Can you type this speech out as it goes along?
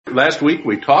last week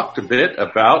we talked a bit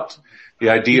about the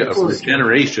idea of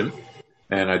regeneration,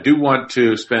 and I do want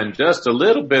to spend just a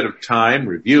little bit of time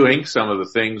reviewing some of the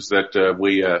things that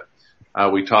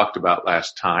we talked about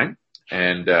last time,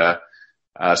 and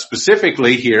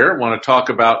specifically here I want to talk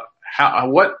about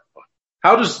what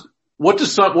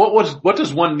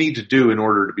does one need to do in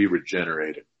order to be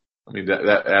regenerated? Let me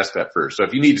ask that first. So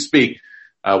if you need to speak,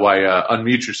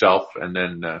 unmute yourself and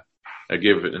then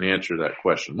give an answer to that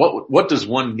question. What does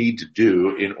one need to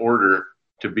do in order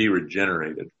to be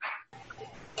regenerated?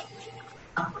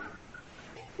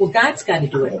 Well, God's got to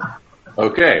do it.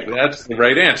 Okay, that's the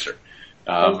right answer.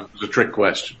 It's a trick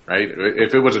question, right?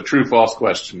 If it was a true-false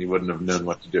question, you wouldn't have known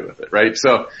what to do with it, right?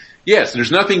 So, yes,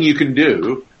 there's nothing you can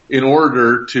do in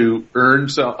order to earn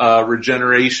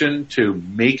regeneration, to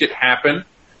make it happen.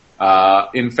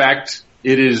 In fact,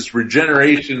 it is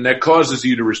regeneration that causes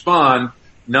you to respond,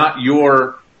 not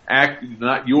your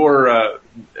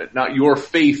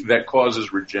faith that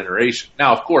causes regeneration.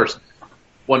 Now, of course,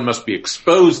 one must be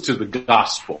exposed to the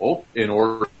gospel in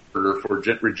order for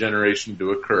regeneration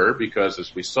to occur, because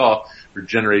as we saw,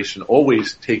 regeneration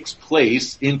always takes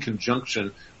place in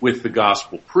conjunction with the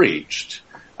gospel preached.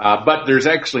 But there's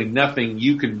actually nothing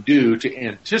you can do to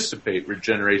anticipate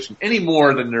regeneration any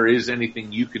more than there is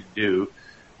anything you could do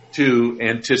to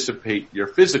anticipate your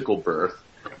physical birth,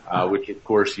 which of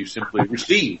course you simply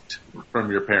received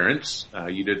from your parents.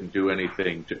 You didn't do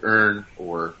anything to earn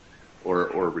or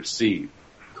receive.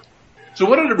 So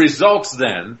what are the results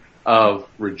then of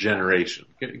regeneration?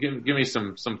 Give me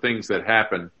some things that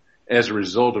happen as a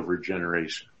result of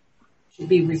regeneration. Should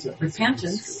be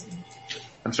repentance.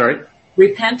 I'm sorry?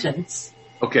 Repentance.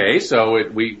 Okay, so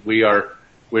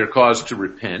we're caused to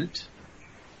repent.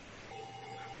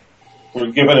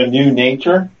 We're given a new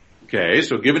nature. Okay,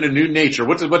 so given a new nature,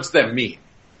 what's that mean?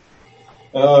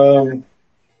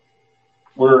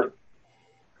 We're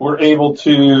able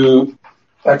to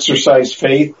exercise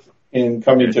faith in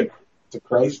coming to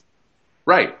Christ.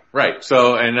 Right.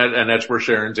 So, and that's where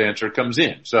Sharon's answer comes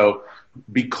in. So,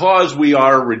 because we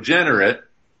are regenerate,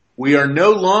 we are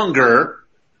no longer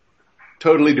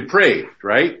totally depraved,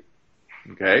 right?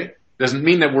 Okay? Doesn't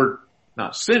mean that we're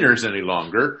not sinners any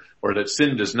longer, or that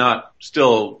sin does not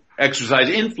still exercise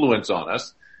influence on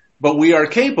us, but we are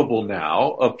capable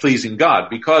now of pleasing God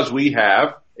because we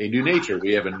have a new nature.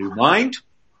 We have a new mind.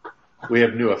 We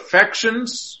have new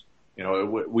affections. You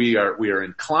know, we are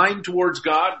inclined towards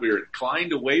God. We are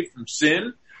inclined away from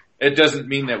sin. It doesn't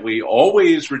mean that we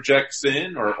always reject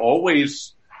sin or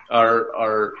always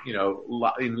are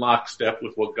in lockstep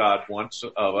with what God wants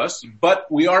of us, but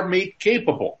we are made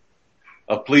capable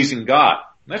of pleasing God.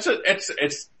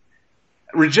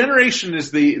 Regeneration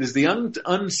is the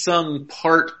unsung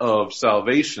part of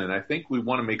salvation, and I think we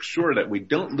want to make sure that we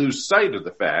don't lose sight of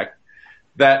the fact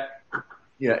that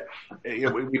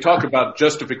we talk about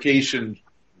justification.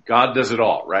 God does it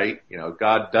all, right? You know,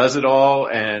 God does it all,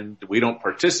 and we don't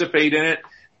participate in it.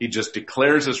 He just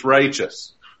declares us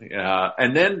righteous.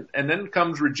 And then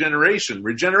comes regeneration.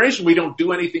 Regeneration, we don't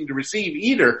do anything to receive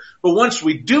either, but once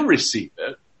we do receive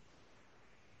it,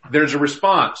 there's a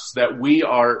response that we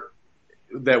are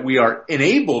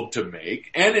enabled to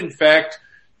make, and in fact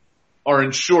are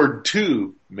ensured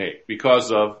to make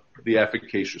because of the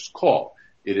efficacious call.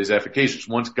 It is efficacious.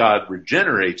 Once God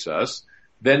regenerates us,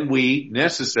 then we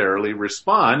necessarily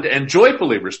respond and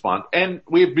joyfully respond, and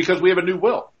because we have a new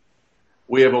will.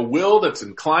 We have a will that's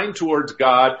inclined towards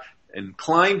God,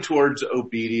 inclined towards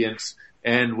obedience,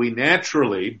 and we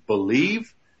naturally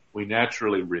believe, we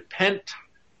naturally repent,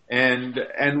 and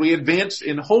we advance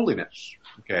in holiness.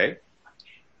 Okay?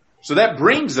 So that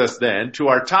brings us then to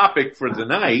our topic for the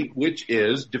night, which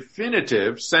is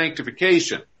definitive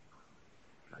sanctification.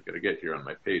 I gotta get here on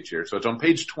my page here. So it's on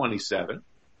page 27.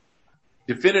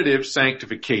 Definitive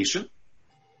sanctification.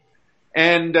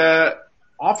 And,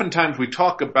 oftentimes we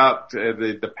talk about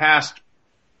the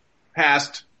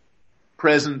past,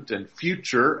 present, and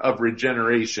future of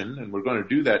regeneration, and we're going to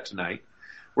do that tonight.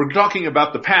 We're talking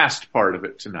about the past part of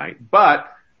it tonight, but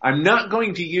I'm not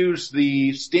going to use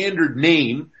the standard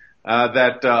name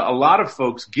that a lot of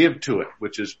folks give to it,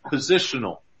 which is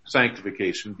positional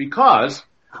sanctification, because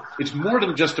it's more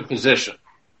than just a position.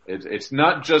 It's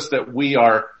not just that we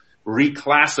are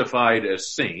reclassified as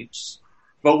saints,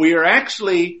 but we are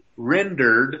actually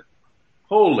rendered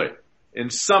holy in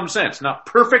some sense, not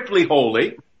perfectly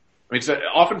holy. I mean, so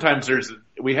oftentimes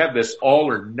we have this all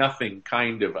or nothing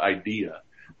kind of idea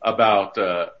about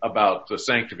the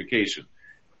sanctification.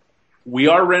 We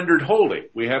are rendered holy.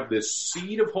 We have this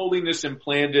seed of holiness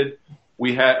implanted.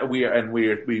 We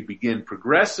begin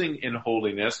progressing in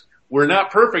holiness. We're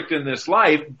not perfect in this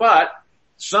life, but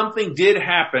something did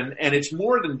happen, and it's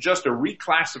more than just a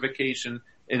reclassification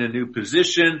in a new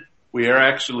position. We are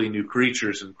actually new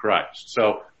creatures in Christ.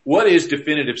 So what is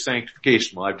definitive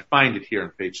sanctification? Well, I've defined it here on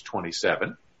page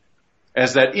 27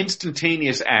 as that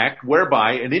instantaneous act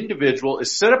whereby an individual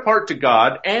is set apart to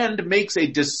God and makes a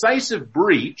decisive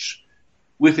breach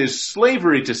with his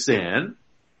slavery to sin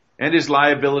and his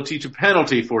liability to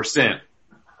penalty for sin.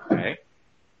 Okay?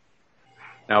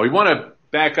 Now we want to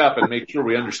back up and make sure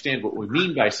we understand what we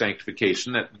mean by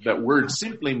sanctification. That word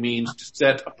simply means to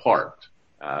set apart.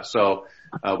 So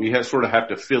we sort of have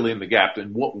to fill in the gap.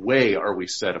 In what way are we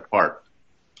set apart?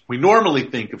 We normally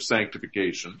think of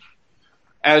sanctification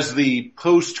as the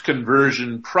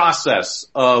post-conversion process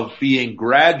of being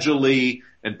gradually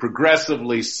and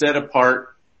progressively set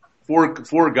apart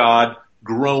for God,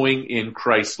 growing in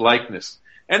Christ's likeness.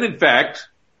 And in fact,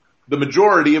 the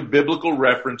majority of biblical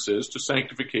references to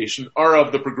sanctification are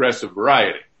of the progressive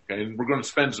variety. Okay? And we're going to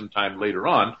spend some time later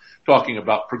on talking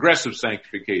about progressive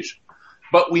sanctification.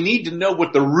 But we need to know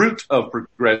what the root of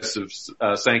progressive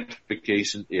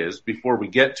sanctification is before we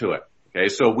get to it. Okay,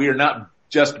 so we are not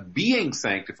just being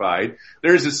sanctified.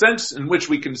 There is a sense in which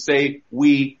we can say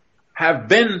we have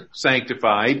been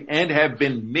sanctified and have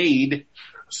been made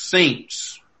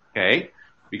saints. Okay,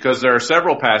 because there are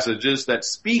several passages that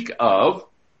speak of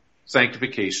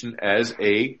sanctification as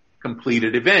a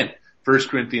completed event. 1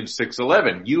 Corinthians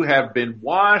 6:11, you have been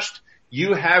washed,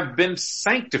 you have been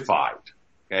sanctified.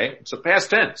 Okay, it's a past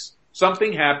tense.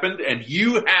 Something happened and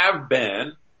you have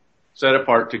been set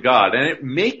apart to God, and it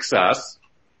makes us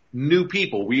new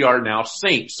people. We are now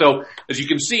saints. So as you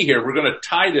can see here, we're going to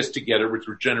tie this together with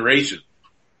regeneration.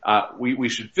 We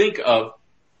should think of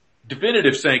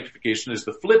definitive sanctification as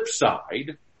the flip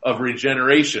side of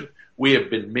regeneration. We have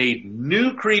been made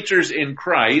new creatures in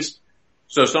Christ.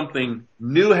 So something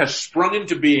new has sprung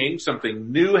into being,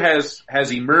 something new has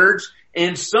emerged,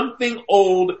 and something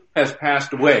old has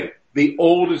passed away. The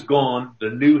old is gone, the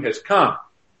new has come.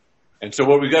 And so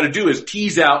what we've got to do is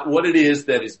tease out what it is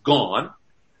that is gone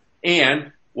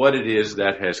and what it is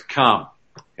that has come.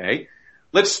 Okay?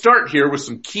 Let's start here with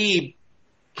some key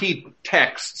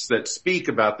texts that speak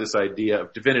about this idea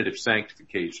of definitive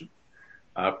sanctification.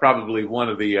 Probably one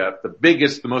of the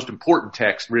biggest, the most important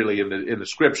text really in the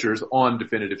scriptures on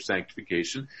definitive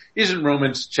sanctification is in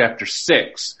Romans chapter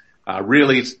 6.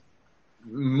 Really,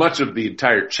 much of the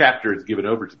entire chapter is given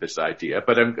over to this idea,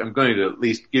 but I'm going to at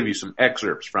least give you some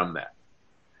excerpts from that.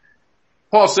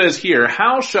 Paul says here,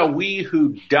 how shall we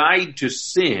who died to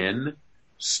sin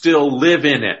still live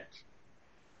in it?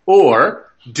 Or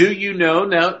do you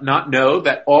not know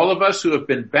that all of us who have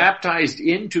been baptized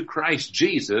into Christ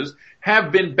Jesus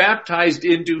have been baptized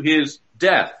into his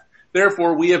death?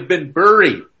 Therefore we have been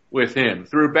buried with him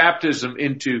through baptism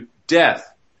into death,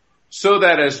 so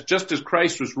that just as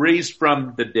Christ was raised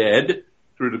from the dead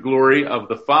through the glory of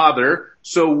the Father,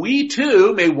 so we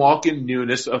too may walk in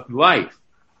newness of life.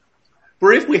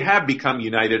 For if we have become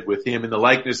united with him in the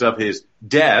likeness of his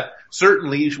death,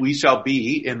 certainly we shall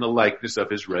be in the likeness of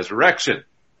his resurrection.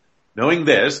 Knowing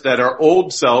this, that our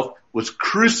old self was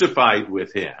crucified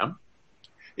with him,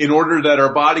 in order that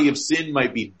our body of sin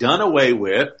might be done away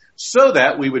with, so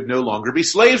that we would no longer be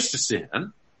slaves to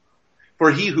sin.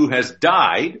 For he who has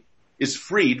died is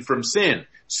freed from sin.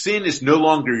 Sin is no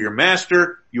longer your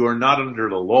master. You are not under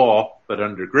the law, but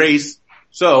under grace.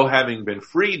 So, having been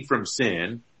freed from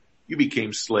sin, you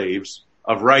became slaves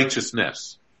of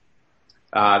righteousness.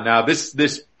 Now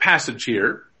this passage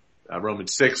here,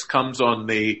 Romans 6, comes on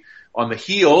the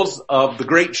heels of the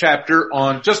great chapter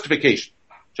on justification.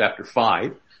 Chapter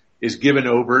 5 is given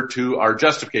over to our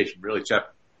justification, really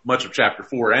much of chapter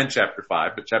 4 and chapter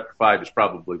 5, but chapter 5 is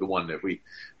probably the one that we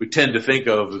tend to think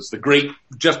of as the great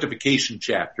justification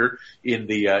chapter in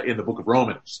the book of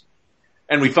Romans.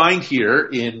 And we find here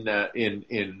in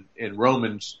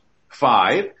Romans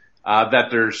 5 that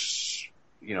there's,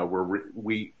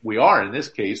 we are in this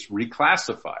case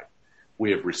reclassified.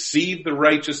 We have received the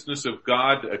righteousness of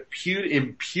God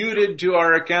imputed to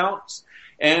our accounts,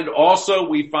 and also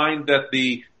we find that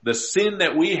the sin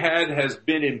that we had has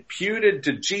been imputed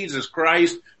to Jesus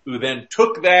Christ, who then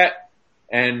took that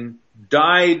and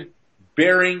died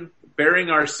bearing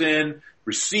our sin,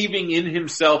 receiving in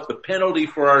himself the penalty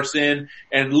for our sin,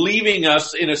 and leaving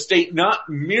us in a state not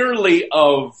merely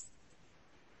of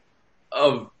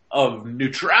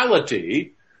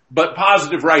neutrality, but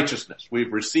positive righteousness.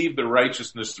 We've received the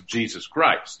righteousness of Jesus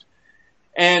Christ.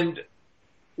 And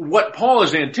what Paul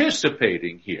is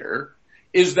anticipating here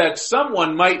is that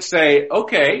someone might say,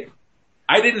 okay,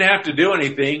 I didn't have to do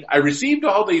anything. I received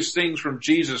all these things from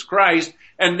Jesus Christ,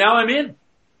 and now I'm in.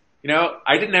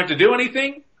 I didn't have to do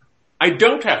anything. I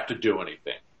don't have to do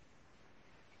anything.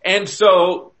 And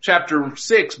so chapter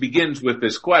 6 begins with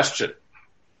this question.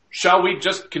 Shall we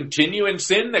just continue in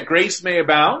sin that grace may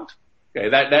abound? Okay,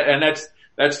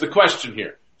 that's the question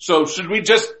here. So should we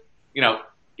just,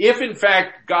 if in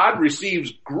fact God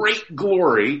receives great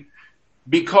glory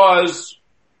because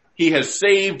he has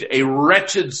saved a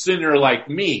wretched sinner like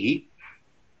me,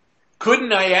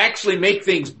 couldn't I actually make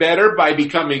things better by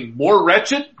becoming more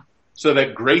wretched so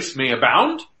that grace may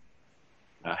abound?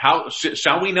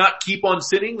 Shall we not keep on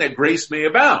sinning that grace may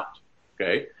abound?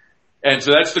 Okay. And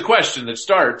so that's the question that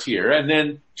starts here. And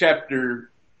then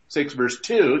chapter 6 verse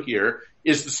 2 here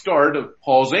is the start of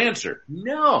Paul's answer.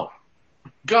 No.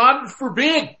 God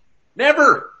forbid.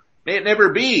 Never. May it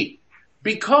never be.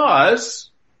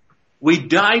 Because we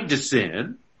died to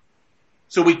sin,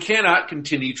 so we cannot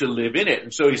continue to live in it.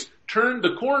 And so he's turned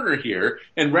the corner here,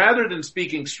 and rather than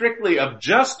speaking strictly of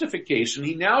justification,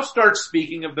 he now starts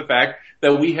speaking of the fact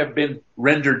that we have been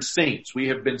rendered saints. We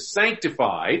have been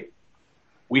sanctified.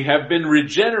 We have been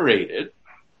regenerated.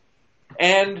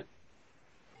 And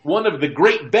one of the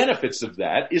great benefits of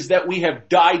that is that we have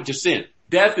died to sin.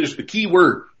 Death is the key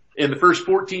word in the first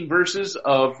 14 verses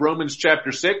of Romans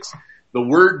chapter 6. The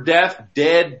word death,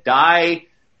 dead, die,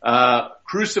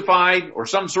 crucified, or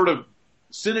some sort of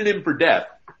synonym for death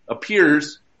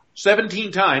appears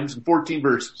 17 times in 14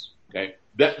 verses. Okay.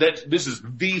 This is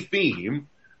the theme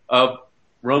of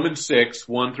Romans 6,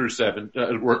 1 through 7,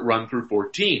 run through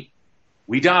 14.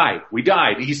 We died.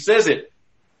 He says it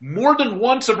more than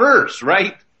once a verse,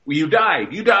 right? You died.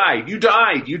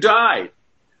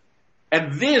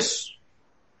 And this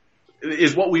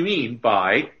is what we mean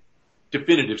by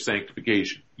definitive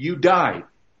sanctification. You died.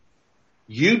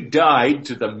 You died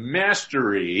to the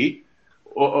mastery,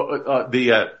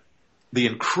 the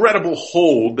incredible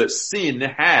hold that sin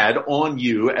had on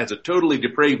you as a totally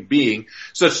depraved being,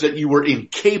 such that you were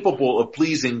incapable of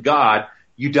pleasing God.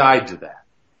 You died to that.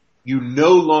 You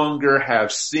no longer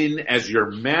have sin as your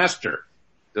master.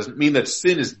 Doesn't mean that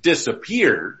sin has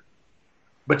disappeared,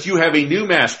 but you have a new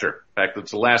master. In fact,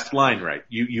 that's the last line, right?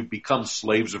 You've become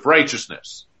slaves of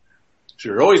righteousness. So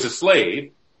you're always a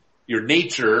slave. Your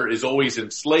nature is always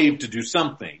enslaved to do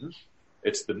something.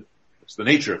 It's the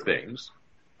nature of things.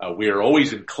 We are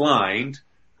always inclined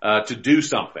to do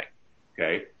something.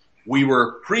 Okay, we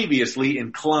were previously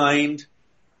inclined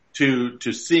to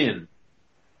sin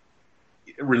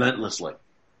relentlessly,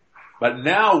 but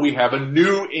now we have a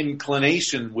new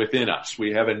inclination within us.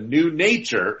 We have a new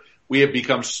nature. We have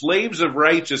become slaves of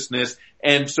righteousness,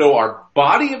 and so our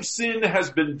body of sin has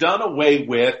been done away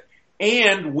with.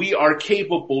 And we are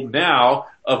capable now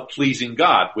of pleasing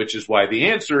God, which is why the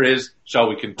answer is, shall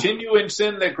we continue in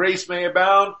sin that grace may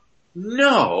abound?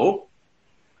 No,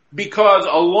 because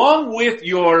along with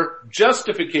your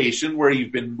justification, where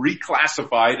you've been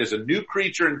reclassified as a new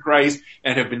creature in Christ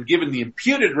and have been given the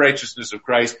imputed righteousness of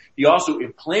Christ, he also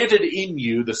implanted in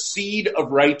you the seed of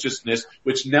righteousness,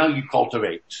 which now you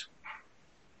cultivate.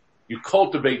 You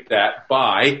cultivate that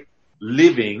by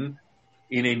living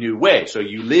in a new way. So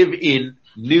you live in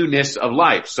newness of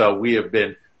life. So we have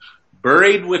been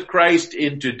buried with Christ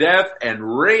into death and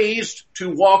raised to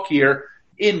walk here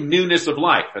in newness of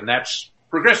life. And that's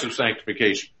progressive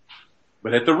sanctification.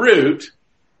 But at the root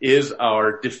is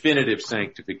our definitive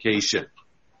sanctification.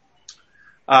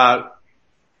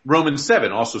 Romans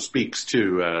 7 also speaks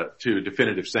to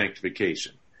definitive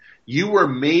sanctification. You were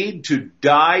made to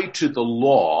die to the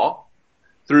law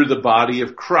through the body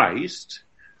of Christ,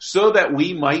 so that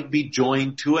we might be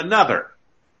joined to another,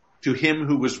 to him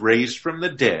who was raised from the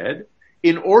dead,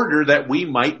 in order that we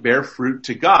might bear fruit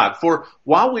to God. For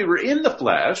while we were in the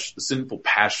flesh, the sinful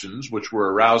passions which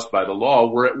were aroused by the law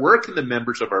were at work in the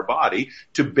members of our body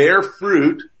to bear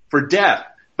fruit for death.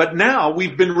 But now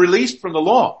we've been released from the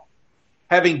law,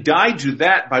 having died to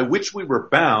that by which we were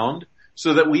bound,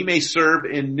 so that we may serve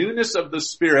in newness of the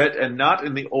Spirit and not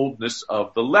in the oldness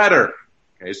of the letter.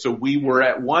 Okay, so we were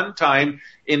at one time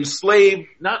enslaved,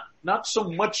 not so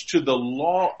much to the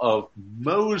law of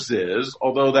Moses,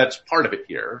 although that's part of it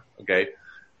here. Okay,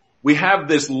 we have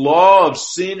this law of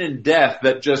sin and death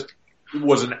that just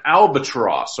was an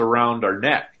albatross around our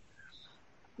neck.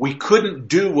 We couldn't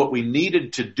do what we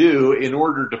needed to do in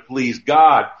order to please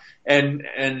God, and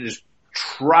just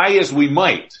try as we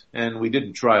might, and we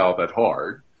didn't try all that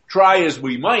hard. Try as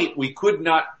we might, we could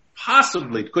not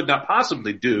possibly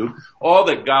do all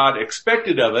that God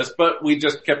expected of us, but we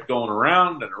just kept going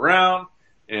around and around.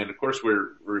 And of course, we're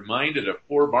reminded of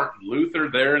poor Martin Luther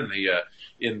there in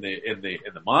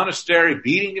the monastery,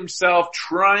 beating himself,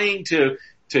 trying to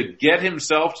get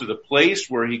himself to the place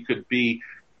where he could be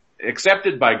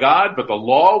accepted by God, but the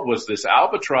law was this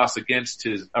albatross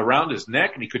around his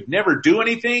neck, and he could never do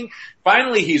anything.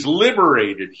 Finally, he's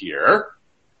liberated here.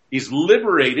 He's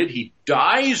liberated. He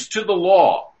dies to the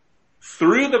law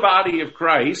through the body of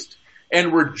Christ,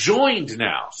 and we're joined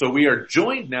now. So we are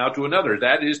joined now to another,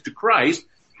 that is to Christ,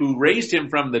 who raised him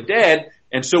from the dead,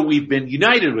 and so we've been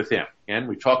united with him. And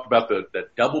we talked about the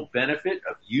double benefit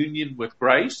of union with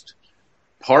Christ,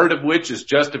 part of which is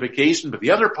justification, but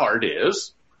the other part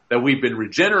is that we've been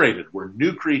regenerated. We're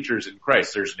new creatures in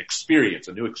Christ. There's an experience,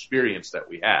 a new experience that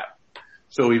we have.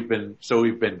 So we've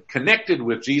been connected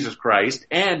with Jesus Christ,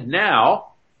 and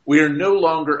now we are no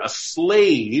longer a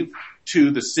slave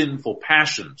to the sinful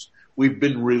passions. We've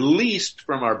been released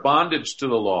from our bondage to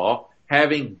the law,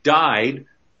 having died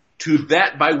to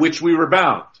that by which we were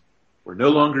bound. We're no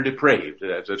longer depraved.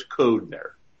 That's code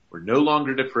there. We're no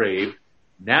longer depraved.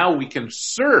 Now we can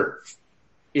serve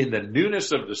in the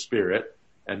newness of the Spirit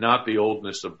and not the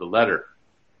oldness of the letter.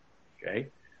 Okay?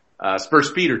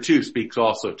 1 Peter 2 speaks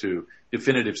also to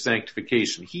definitive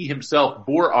sanctification. He himself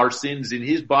bore our sins in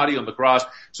his body on the cross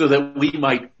so that we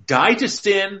might die to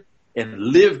sin and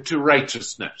live to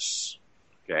righteousness.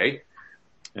 Okay?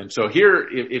 And so here,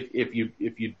 if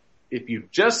you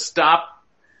just stop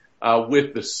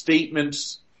with the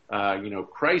statements,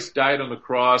 Christ died on the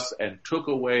cross and took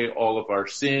away all of our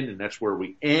sin, and that's where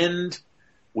we end,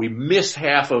 we miss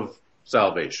half of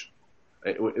salvation.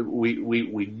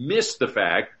 We miss the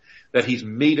fact that he's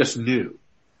made us new.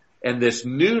 And this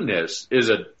newness is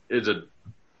a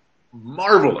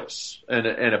marvelous and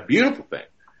a beautiful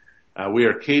thing. We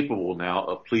are capable now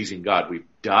of pleasing God. We've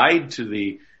died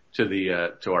to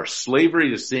our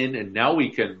slavery to sin, and now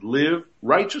we can live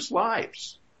righteous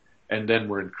lives. And then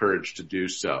we're encouraged to do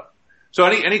so. So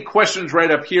any questions right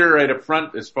up here, right up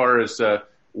front, as far as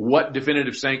what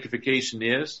definitive sanctification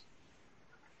is?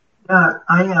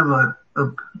 I have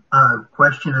a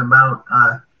question about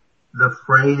the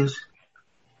phrase,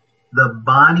 the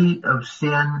body of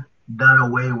sin done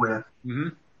away with. Mm-hmm.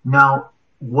 Now,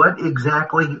 what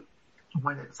exactly,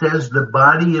 when it says the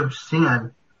body of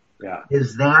sin,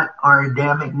 is that our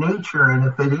Adamic nature? And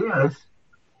if it is,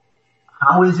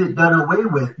 how is it done away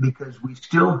with? Because we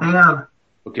still have,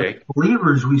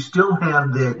 believers, we still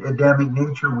have the Adamic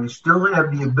nature. We still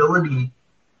have the ability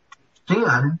to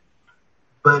sin.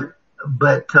 But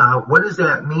what does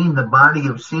that mean, the body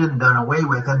of sin done away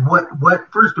with? And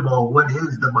what, first of all, what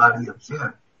is the body of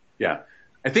sin? Yeah.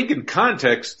 I think in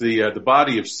context, the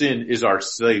body of sin is our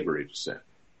slavery to sin.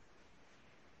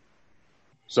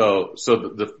 So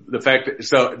the fact,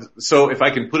 so if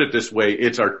I can put it this way,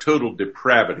 it's our total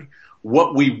depravity.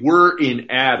 What we were in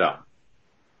Adam,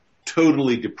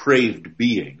 totally depraved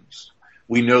beings,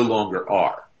 we no longer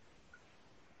are.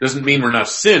 Doesn't mean we're not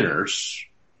sinners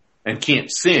and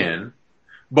can't sin,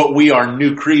 but we are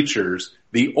new creatures.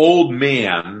 The old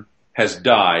man has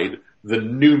died. The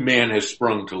new man has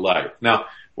sprung to life. Now,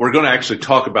 we're going to actually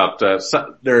talk about,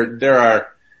 there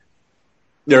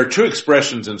are two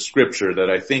expressions in Scripture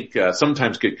that I think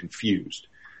sometimes get confused.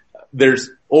 There's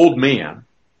old man,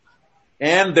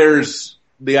 and there's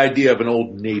the idea of an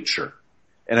old nature.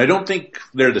 And I don't think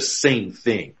they're the same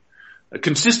thing.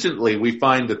 Consistently, we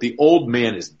find that the old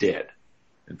man is dead.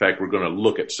 In fact, we're going to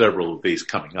look at several of these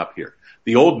coming up here.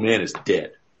 The old man is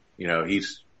dead.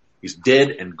 He's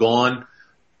dead and gone.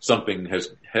 Something has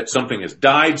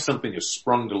died. Something has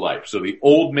sprung to life. So the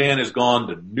old man is gone.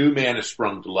 The new man has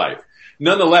sprung to life.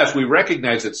 Nonetheless, we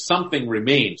recognize that something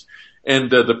remains.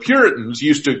 And the Puritans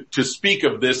used to speak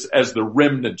of this as the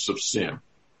remnants of sin.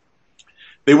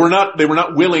 They were not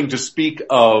willing to speak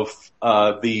of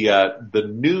the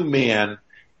new man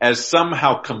as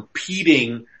somehow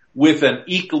competing with an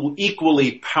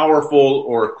equally powerful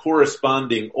or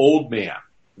corresponding old man.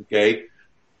 Okay?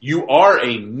 You are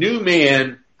a new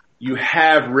man. You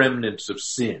have remnants of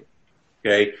sin.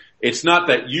 Okay? It's not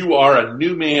that you are a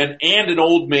new man and an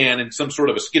old man in some sort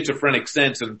of a schizophrenic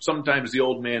sense, and sometimes the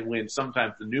old man wins,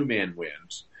 sometimes the new man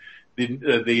wins.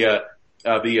 The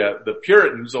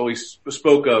Puritans always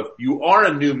spoke of, you are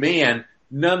a new man,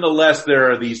 nonetheless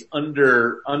there are these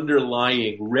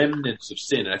underlying remnants of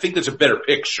sin. And I think that's a better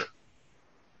picture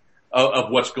of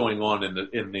what's going on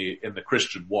in the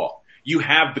Christian walk. You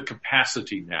have the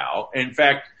capacity now. In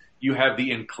fact, you have the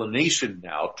inclination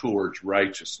now towards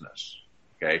righteousness.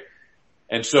 Okay?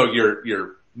 And so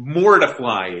you're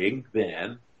mortifying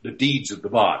then the deeds of the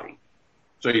body.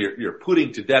 So you're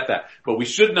putting to death that. But we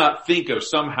should not think of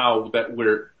somehow that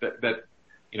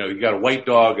you got a white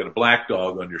dog and a black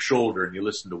dog on your shoulder and you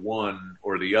listen to one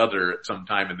or the other at some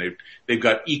time and they've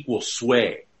got equal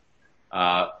sway.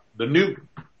 The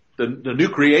new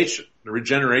creation, the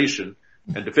regeneration,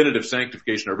 and definitive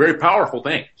sanctification are very powerful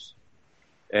things.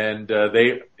 And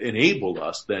they enable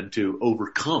us then to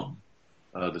overcome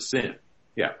the sin.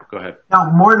 Yeah, go ahead. Now,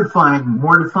 mortifying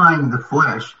the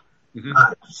flesh,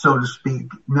 so to speak.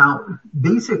 Now,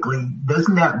 basically,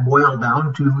 doesn't that boil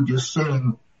down to just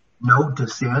saying no to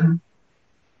sin?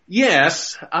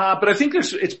 Yes, but I think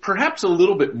it's perhaps a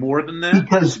little bit more than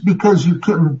that. Because you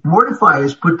can mortify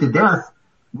is put to death.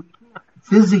 We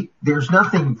can't there's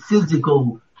nothing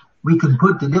physical we can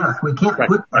put to death. We can't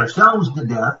put ourselves to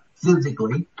death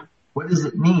physically. What does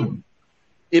it mean?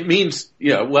 It means,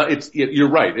 you're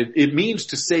right. It means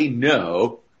to say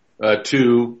no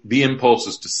to the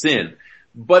impulses to sin.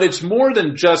 But it's more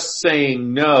than just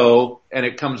saying no and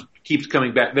it keeps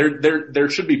coming back. There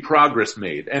should be progress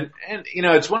made. And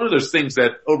it's one of those things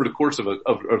that over the course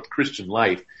of Christian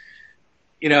life,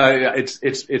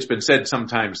 it's been said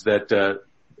sometimes that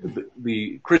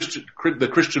the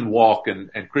Christian walk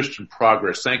and Christian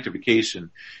progress,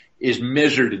 sanctification, is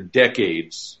measured in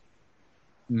decades,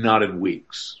 not in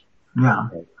weeks. Yeah.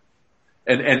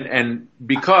 And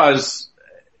because,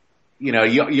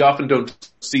 you often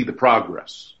don't see the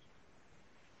progress,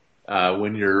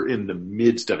 when you're in the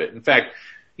midst of it. In fact,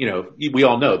 we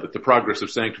all know that the progress of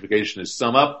sanctification is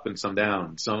some up and some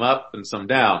down, some up and some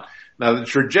down. Now the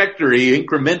trajectory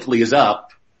incrementally is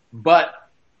up, but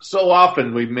so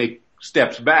often we make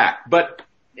steps back. But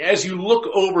as you look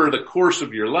over the course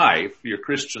of your life, your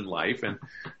Christian life,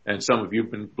 and some of you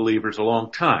have been believers a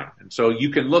long time. And so you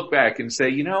can look back and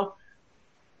say,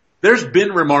 there's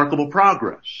been remarkable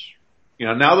progress.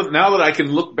 Now that I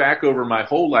can look back over my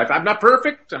whole life, I'm not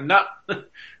perfect. I'm not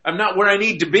where I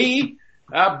need to be,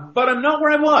 but I'm not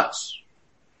where I was.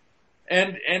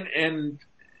 And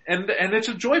it's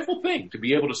a joyful thing to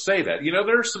be able to say that.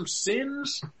 There are some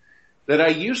sins that I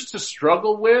used to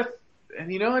struggle with,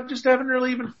 and I just haven't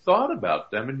really even thought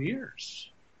about them in years.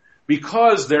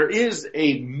 Because there is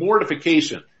a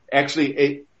mortification,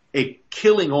 actually a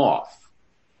killing off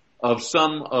of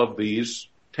some of these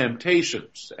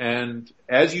temptations. And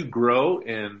as you grow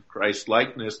in Christ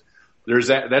likeness,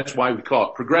 that's why we call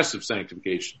it progressive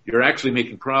sanctification. You're actually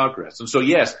making progress. And so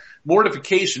yes,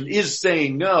 mortification is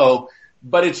saying no,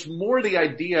 but it's more the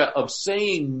idea of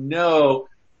saying no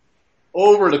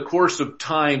over the course of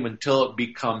time until it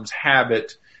becomes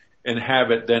habit, and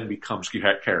habit then becomes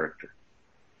character.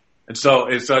 And so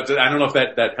I don't know if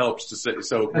that helps to say.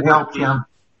 So it helps,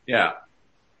 yeah.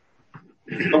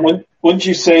 But wouldn't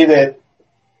you say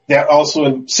that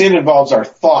also sin involves our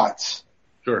thoughts?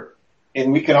 Sure.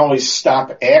 And we can always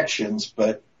stop actions,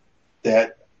 but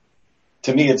that,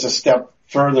 to me, it's a step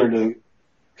further to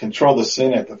control the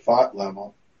sin at the thought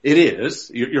level. It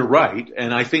is. You're right.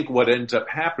 And I think what ends up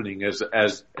happening as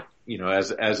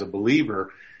a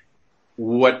believer,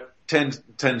 what tends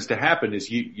to happen is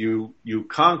you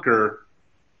conquer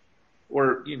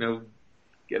or,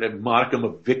 get a modicum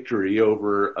of victory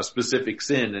over a specific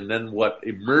sin. And then what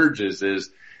emerges is,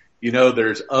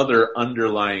 there's other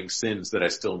underlying sins that I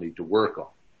still need to work on.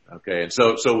 Okay. And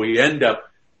so we end up,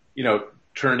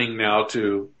 turning now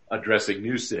to addressing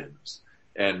new sins.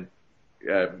 And,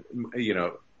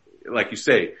 like you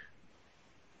say,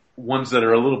 ones that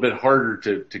are a little bit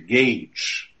harder to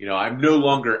gauge. I'm no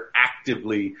longer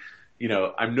actively,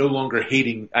 I'm no longer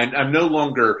hating, I'm no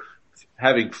longer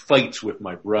having fights with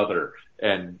my brother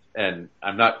and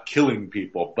I'm not killing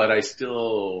people, but I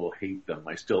still hate them.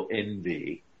 I still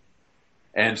envy.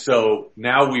 And so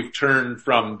now we've turned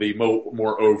from the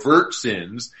more overt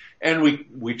sins and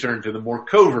we turn to the more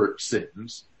covert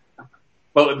sins.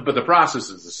 But the process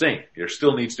is the same. There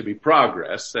still needs to be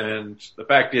progress. And the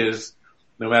fact is,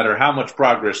 no matter how much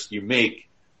progress you make,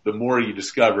 the more you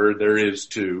discover there is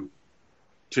to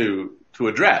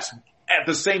address. At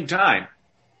the same time,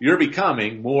 you're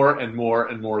becoming more and more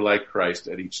and more like Christ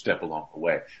at each step along the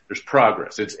way. There's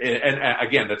progress. And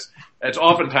again, that's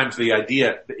oftentimes the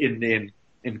idea in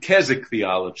Keswick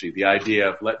theology, the idea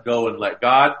of let go and let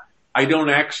God. I don't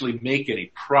actually make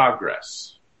any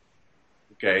progress.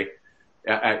 Okay.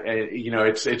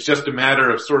 It's just a matter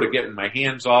of sort of getting my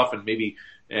hands off and maybe,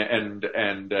 and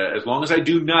as long as I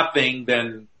do nothing,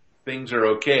 then things are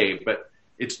okay. But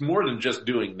it's more than just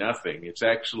doing nothing. It's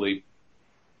actually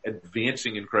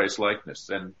advancing in Christ likeness,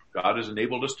 and God has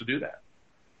enabled us to do that.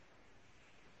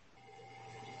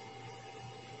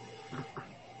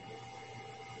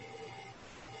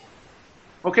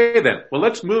 Okay then. Well,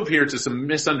 let's move here to some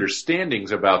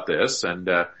misunderstandings about this and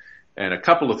a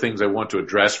couple of things I want to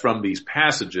address from these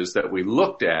passages that we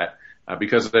looked at,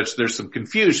 because there's some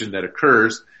confusion that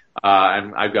occurs,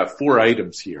 and I've got 4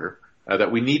 items here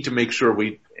that we need to make sure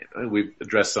we we've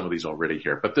addressed some of these already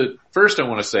here, but the first I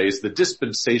want to say is the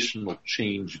dispensational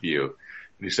change view.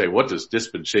 And you say, what does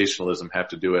dispensationalism have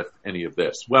to do with any of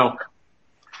this? Well,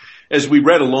 as we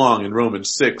read along in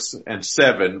Romans 6 and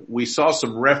 7, we saw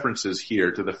some references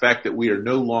here to the fact that we are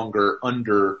no longer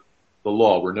under the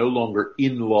law. We're no longer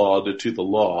in-lawed to the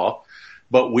law,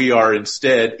 but we are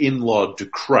instead in-lawed to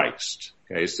Christ.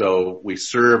 Okay, so we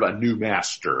serve a new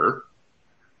master.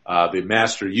 The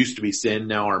master used to be sin,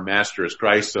 now our master is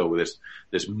Christ, so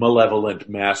this malevolent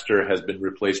master has been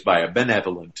replaced by a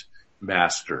benevolent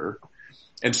master.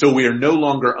 And so we are no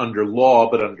longer under law,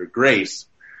 but under grace.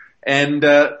 And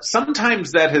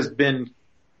sometimes that has been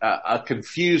a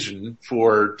confusion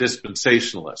for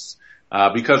dispensationalists,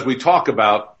 because we talk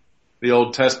about the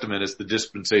Old Testament as the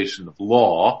dispensation of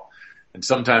law, and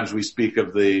sometimes we speak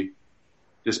of the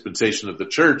dispensation of the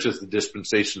church as the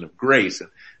dispensation of grace. And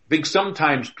I think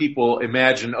sometimes people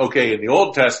imagine, okay, in the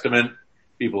Old Testament,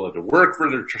 people had to work for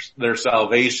their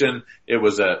salvation. It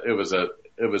was a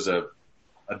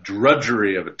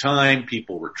drudgery of a time.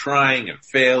 People were trying and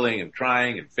failing and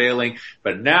trying and failing.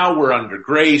 But now we're under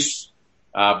grace,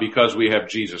 because we have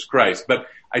Jesus Christ. But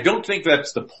I don't think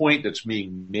that's the point that's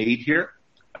being made here.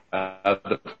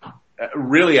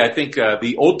 Really, I think,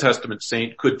 the Old Testament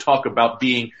saint could talk about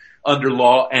being under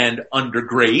law and under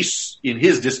grace in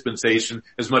his dispensation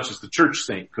as much as the church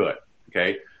saint could.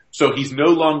 Okay. So he's no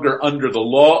longer under the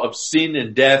law of sin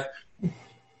and death,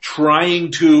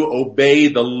 trying to obey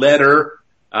the letter,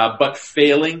 but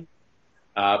failing.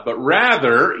 But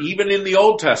rather, even in the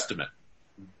Old Testament,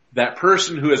 that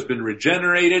person who has been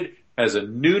regenerated has a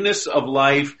newness of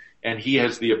life, and he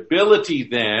has the ability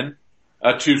then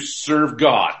to serve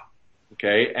God,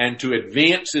 okay, and to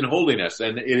advance in holiness.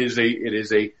 And it is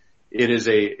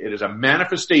a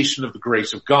manifestation of the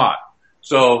grace of God.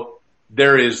 So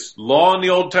there is law in the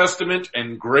Old Testament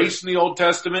and grace in the Old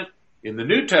Testament. In the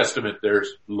New Testament,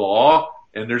 there's law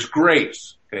and there's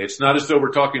grace. Okay, it's not as though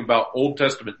we're talking about Old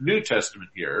Testament, New Testament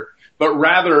here, but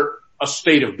rather a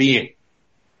state of being.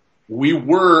 We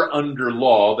were under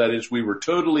law, that is, we were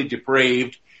totally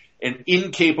depraved and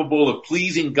incapable of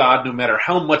pleasing God no matter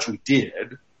how much we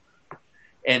did.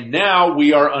 And now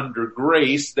we are under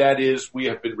grace, that is, we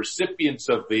have been recipients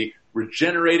of the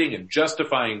regenerating and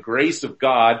justifying grace of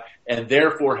God, and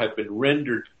therefore have been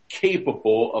rendered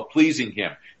capable of pleasing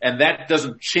Him. And that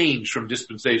doesn't change from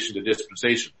dispensation to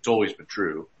dispensation. It's always been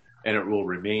true, and it will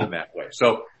remain that way.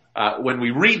 So when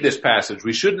we read this passage,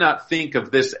 we should not think of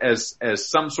this as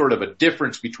some sort of a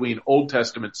difference between Old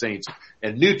Testament saints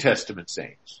and New Testament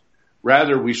saints.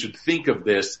 Rather, we should think of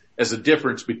this as a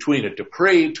difference between a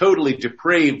totally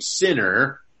depraved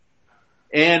sinner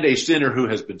and a sinner who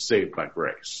has been saved by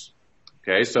grace.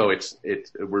 Okay, so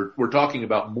we're talking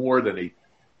about more than a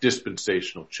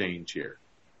dispensational change here.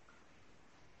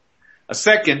 A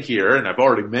second here, and I've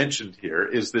already mentioned here,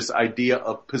 is this idea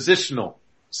of positional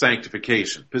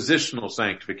sanctification. Positional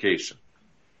sanctification.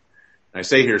 And I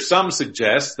say here, some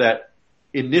suggest that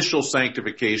initial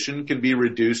sanctification can be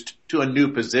reduced to a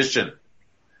new position.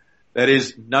 That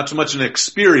is, not so much an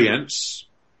experience,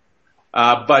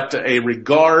 but a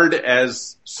regard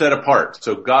as set apart.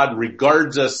 So God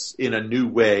regards us in a new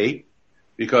way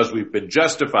because we've been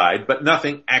justified, but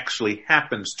nothing actually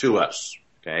happens to us.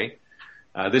 Okay?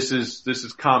 This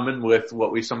is common with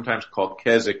what we sometimes call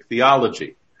Keswick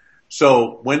theology.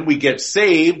 So when we get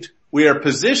saved, we are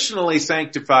positionally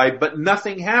sanctified, but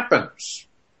nothing happens.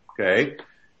 Okay?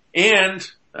 And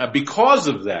because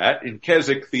of that, in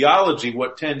Keswick theology,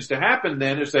 what tends to happen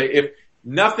then is that if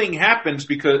nothing happens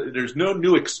because there's no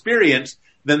new experience,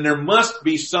 then there must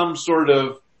be some sort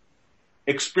of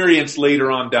experience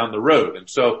later on down the road. And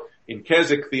so in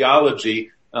Keswick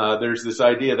theology, there's this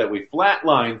idea that we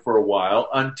flatline for a while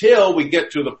until we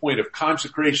get to the point of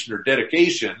consecration or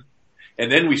dedication,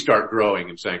 and then we start growing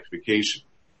in sanctification.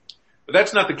 But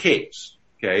that's not the case,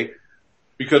 okay?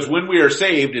 Because when we are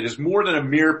saved, it is more than a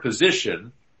mere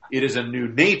position. It is a new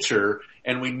nature,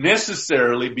 and we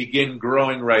necessarily begin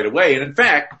growing right away. And in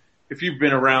fact, if you've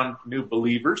been around new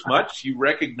believers much, you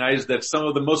recognize that some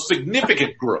of the most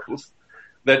significant growth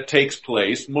that takes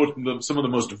place, some of the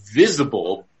most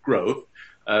visible growth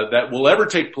that will ever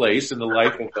take place in the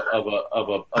life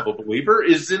of a believer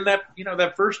is in that,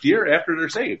 that first year after they're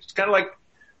saved. It's kind of like,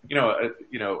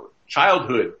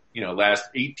 childhood, lasts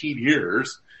 18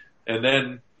 years, and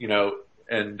then,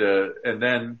 and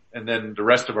then the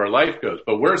rest of our life goes.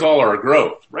 But where's all our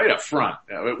growth? Right up front.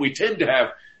 We tend to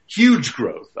have huge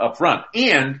growth up front.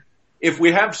 And if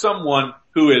we have someone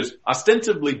who is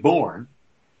ostensibly born,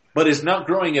 but is not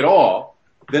growing at all,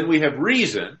 then we have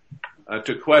reason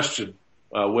to question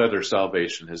whether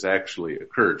salvation has actually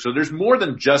occurred. So there's more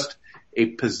than just a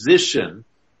position,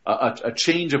 a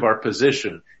change of our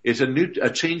position. It's a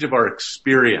change of our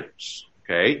experience.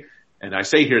 Okay. And I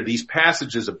say here, these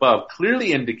passages above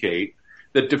clearly indicate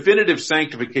that definitive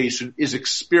sanctification is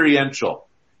experiential.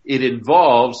 It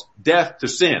involves death to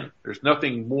sin. There's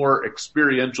nothing more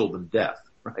experiential than death,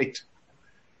 right?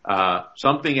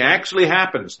 Something actually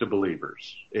happens to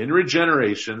believers in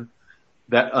regeneration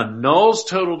that annuls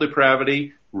total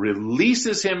depravity,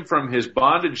 releases him from his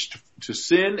bondage to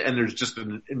sin, and there's just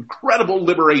an incredible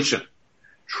liberation.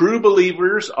 True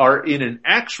believers are, in an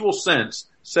actual sense,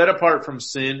 set apart from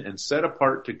sin and set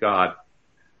apart to God.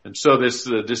 And so this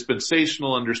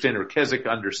dispensational understanding, or Keswick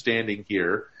understanding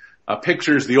here,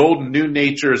 pictures the old and new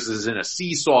natures as in a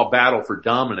seesaw battle for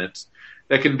dominance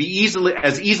that can be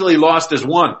easily lost as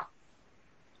one.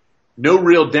 No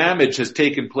real damage has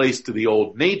taken place to the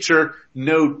old nature,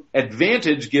 no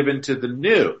advantage given to the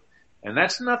new. And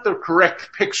that's not the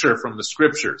correct picture from the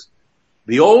scriptures.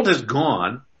 The old has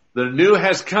gone, the new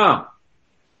has come.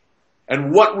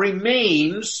 And what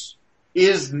remains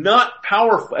is not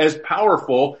as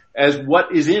powerful as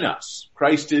what is in us,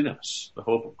 Christ in us, the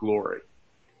hope of glory.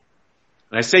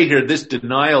 And I say here, this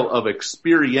denial of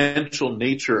experiential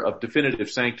nature of definitive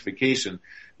sanctification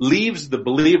leaves the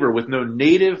believer with no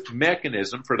native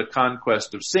mechanism for the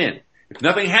conquest of sin. If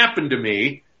nothing happened to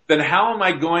me, then how am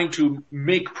I going to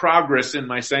make progress in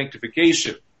my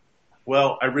sanctification?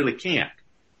 Well, I really can't.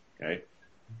 Okay?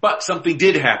 But something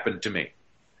did happen to me.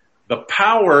 The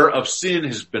power of sin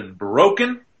has been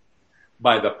broken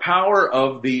by the power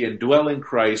of the indwelling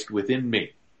Christ within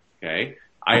me. Okay?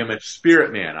 I am a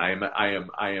spirit man. I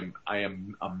am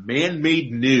a man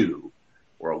made new,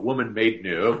 or a woman made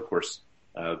new. Of course,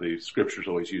 the scriptures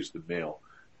always use the male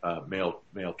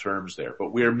terms there.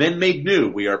 But we are men made new.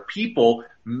 We are people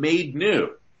made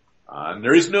new. And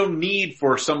there is no need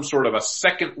for some sort of a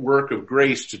second work of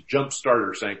grace to jumpstart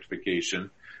our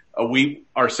sanctification.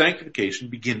 Our sanctification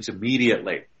begins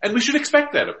immediately. And we should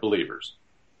expect that of believers.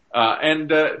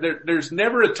 There's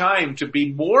never a time to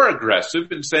be more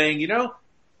aggressive in saying,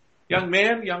 young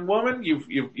man, young woman,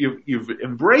 you've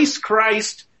embraced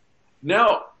Christ.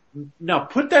 Now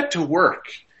put that to work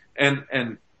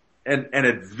and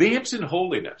advance in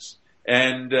holiness.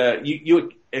 And,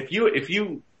 if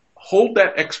you hold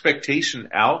that expectation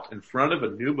out in front of a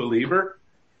new believer,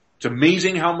 it's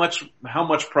amazing how much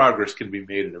progress can be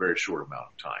made in a very short amount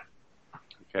of time.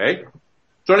 Okay?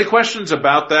 So any questions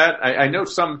about that? I know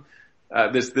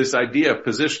this idea of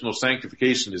positional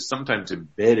sanctification is sometimes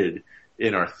embedded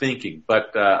in our thinking,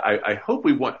 but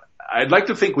I'd like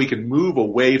to think we can move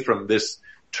away from this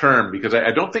term, because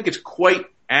I don't think it's quite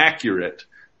accurate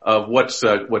of what's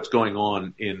going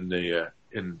on in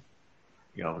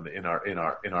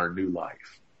our new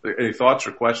life. Any thoughts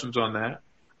or questions on that?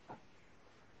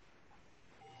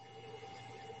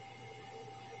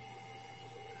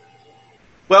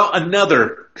 Well,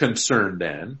 another concern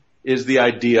then is the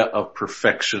idea of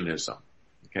perfectionism.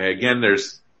 Okay, again,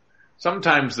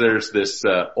 sometimes there's this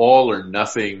all or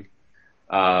nothing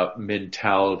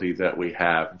mentality that we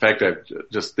have. In fact, I'm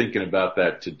just thinking about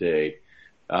that today.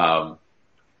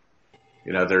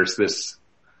 There's this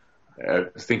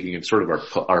thinking in sort of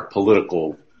our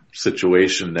political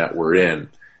situation that we're in,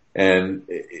 and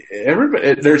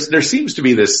there seems to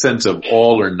be this sense of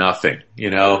all or nothing,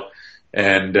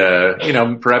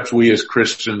 and perhaps we as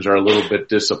Christians are a little bit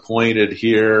disappointed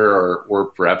here,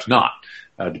 or perhaps not,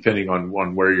 depending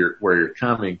on where you're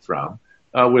coming from.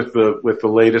 With the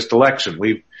latest election,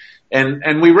 we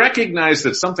recognize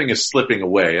that something is slipping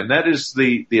away, and that is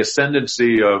the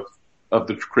ascendancy of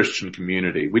the Christian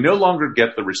community. We no longer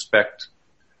get the respect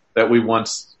that we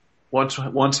once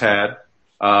had.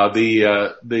 The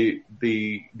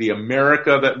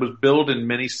America that was built in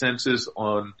many senses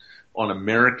on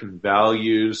American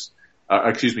values,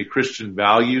 Christian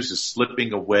values, is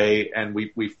slipping away, and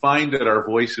we find that our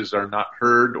voices are not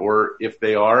heard, or if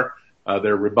they are,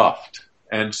 they're rebuffed.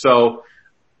 And so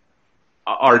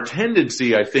our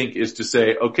tendency, I think, is to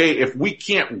say, okay, if we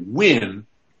can't win,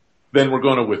 then we're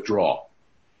going to withdraw.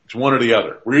 It's one or the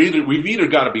other. We've either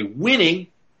got to be winning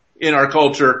in our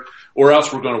culture, or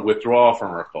else we're going to withdraw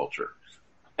from our culture.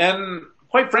 And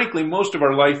quite frankly, most of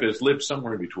our life is lived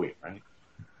somewhere in between, right?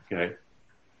 Okay.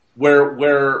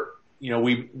 Where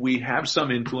we have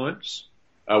some influence.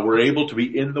 We're able to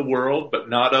be in the world, but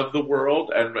not of the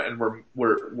world, and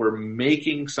we're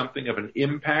making something of an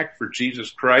impact for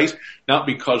Jesus Christ, not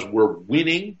because we're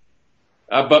winning,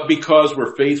 but because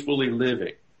we're faithfully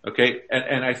living. Okay,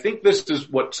 and I think this is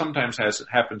what sometimes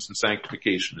happens in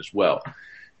sanctification as well.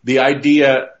 The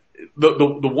idea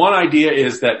the one idea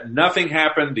is that nothing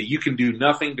happened, that you can do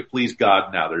nothing to please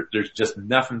God now. There's just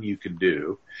nothing you can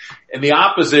do. And the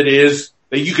opposite is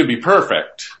that you can be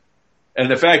perfect. And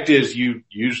the fact is you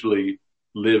usually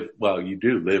you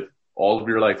do live all of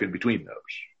your life in between those.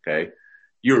 Okay.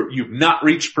 You've not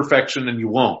reached perfection and you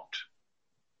won't.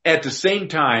 At the same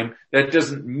time, that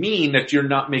doesn't mean that you're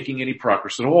not making any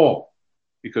progress at all,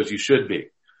 because you should be.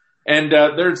 And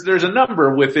there's a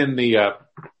number within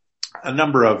a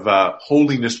number of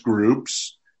holiness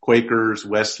groups, Quakers,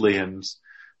 Wesleyans,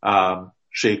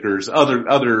 Shakers,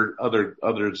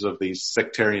 others of these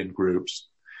sectarian groups,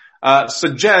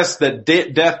 suggest that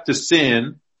death to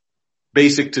sin,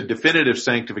 basic to definitive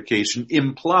sanctification,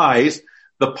 implies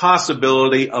the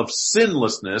possibility of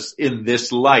sinlessness in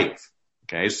this life.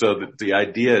 Okay, so the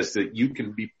idea is that you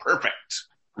can be perfect.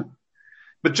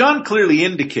 But John clearly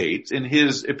indicates in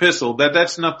his epistle that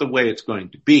that's not the way it's going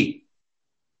to be.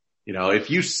 You know, if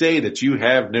you say that you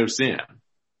have no sin,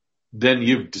 then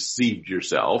you've deceived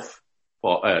yourself,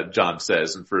 John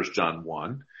says in 1 John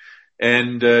 1,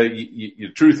 and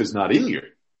your truth is not in you.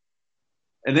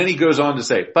 And then he goes on to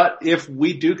say, but if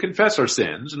we do confess our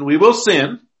sins, and we will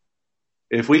sin,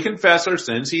 if we confess our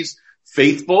sins, he's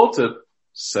faithful to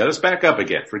set us back up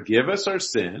again, forgive us our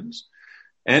sins,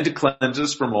 and to cleanse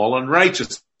us from all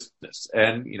unrighteousness.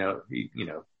 And,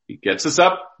 he gets us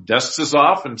up, dusts us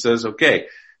off, and says, okay,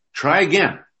 try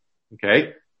again.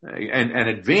 Okay. And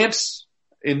advance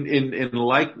in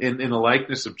the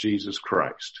likeness of Jesus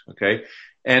Christ. Okay.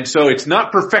 And so it's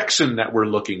not perfection that we're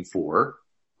looking for,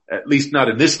 at least not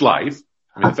in this life.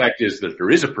 I mean, the fact is that there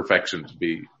is a perfection to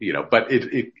be, but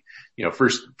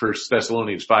First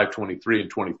Thessalonians 5:23 and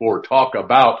 24 talk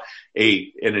about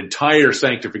an entire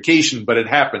sanctification, but it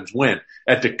happens when?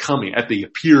 At the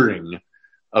appearing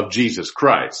of Jesus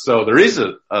Christ. So there is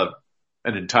an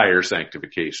entire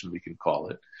sanctification, we can call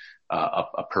it,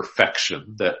 a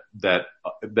perfection that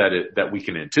we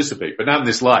can anticipate, but not in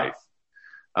this life.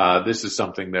 This is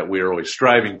something that we are always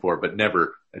striving for, but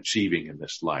never achieving in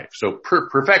this life. So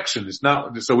perfection is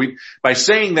not, by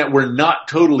saying that we're not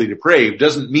totally depraved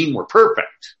doesn't mean we're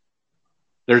perfect.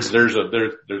 There's a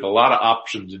lot of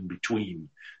options in between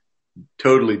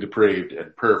totally depraved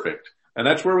and perfect. And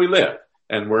that's where we live.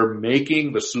 And we're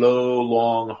making the slow,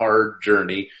 long, hard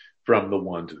journey from the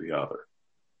one to the other.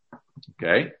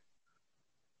 Okay.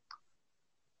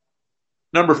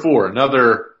 Number 4,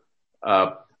 another,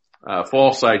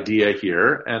 false idea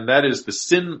here, and that is the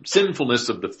sinfulness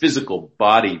of the physical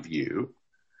body view,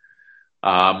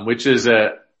 which is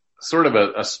a sort of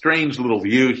a strange little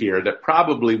view here that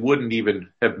probably wouldn't even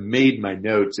have made my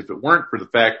notes if it weren't for the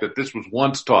fact that this was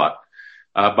once taught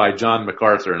by John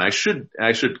MacArthur. And I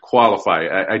should qualify.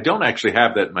 I don't actually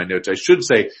have that in my notes. I should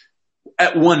say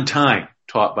at one time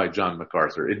taught by John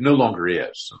MacArthur. It no longer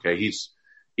is. Okay,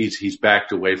 he's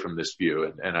backed away from this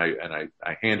view, and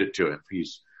I hand it to him.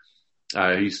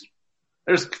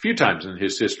 There's a few times in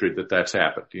his history that's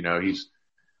happened.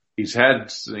 He's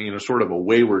had, sort of a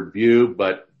wayward view,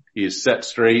 but he is set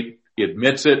straight. He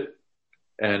admits it.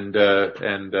 And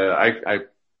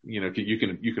you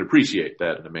can appreciate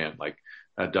that in a man like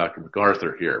Dr.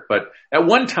 MacArthur here. But at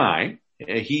one time,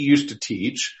 he used to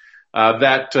teach,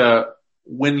 that,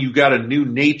 when you got a new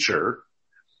nature,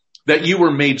 that you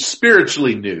were made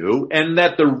spiritually new, and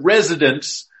that the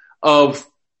residence of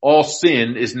all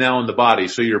sin is now in the body.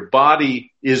 So your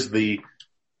body is he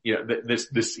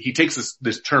takes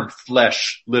this term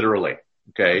flesh literally.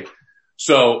 Okay.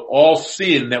 So all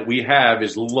sin that we have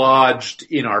is lodged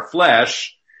in our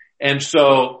flesh. And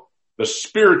so the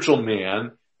spiritual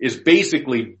man is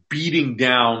basically beating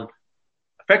down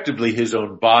effectively his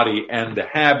own body and the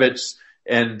habits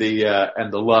and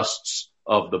the lusts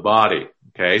of the body.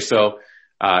 Okay. So,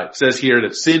 it says here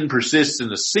that sin persists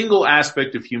in a single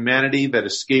aspect of humanity that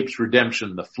escapes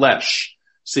redemption, the flesh.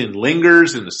 Sin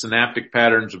lingers in the synaptic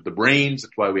patterns of the brains.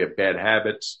 That's why we have bad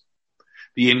habits,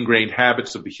 the ingrained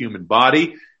habits of the human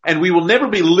body. And we will never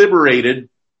be liberated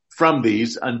from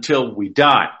these until we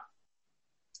die.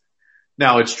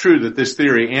 Now, it's true that this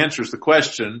theory answers the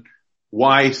question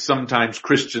why sometimes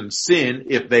Christians sin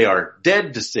if they are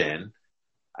dead to sin.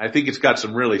 I think it's got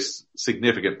some really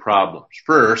significant problems.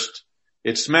 First,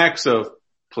 it smacks of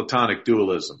Platonic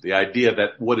dualism, the idea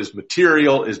that what is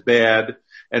material is bad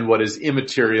and what is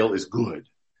immaterial is good.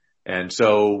 And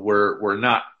so we're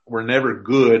never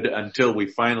good until we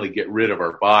finally get rid of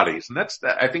our bodies. And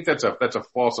I think that's a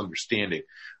false understanding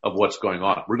of what's going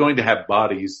on. We're going to have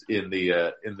bodies in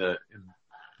the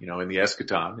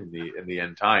eschaton, in the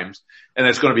end times, and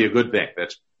that's going to be a good thing.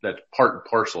 That's part and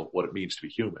parcel of what it means to be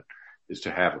human, is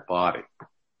to have a body.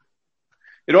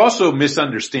 It also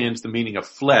misunderstands the meaning of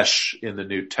flesh in the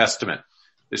New Testament.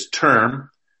 This term,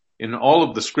 in all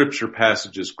of the scripture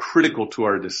passages critical to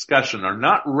our discussion, are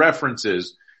not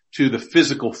references to the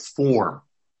physical form,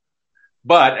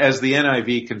 but as the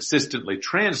NIV consistently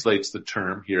translates the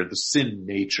term here, the sin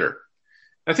nature.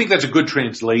 I think that's a good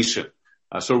translation.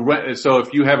 So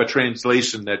if you have a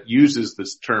translation that uses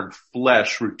this term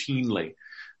flesh routinely,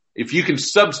 if you can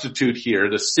substitute here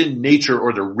the sin nature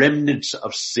or the remnants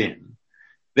of sin,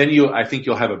 then I think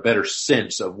you'll have a better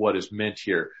sense of what is meant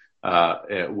here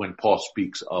when Paul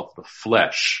speaks of the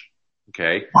flesh.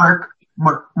 Okay,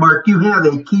 Mark, you have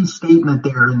a key statement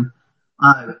there in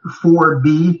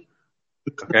 4b.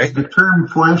 Okay, the term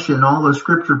flesh in all the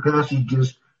scripture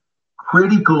passages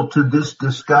critical to this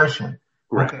discussion.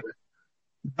 Correct. Okay.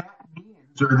 That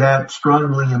means, or that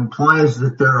strongly implies,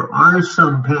 that there are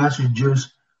some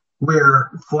passages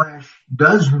where flesh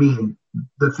does mean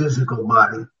the physical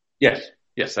body. Yes,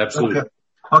 absolutely.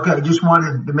 Okay, I just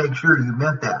wanted to make sure you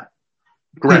meant that.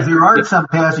 Correct. Because there are some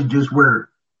passages where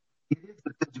it is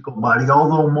the physical body,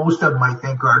 although most of them I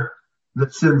think are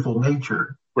the sinful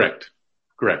nature. Correct.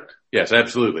 Yes,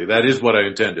 absolutely. That is what I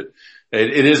intended.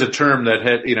 It is a term that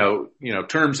had,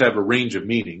 terms have a range of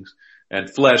meanings, and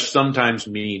flesh sometimes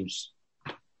means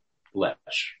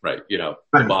flesh, right?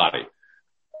 Right. Body,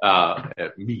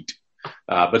 meat.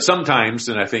 But sometimes,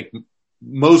 and I think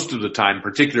most of the time,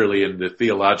 particularly in the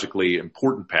theologically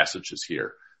important passages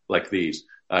here, like these,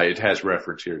 it has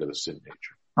reference here to the sin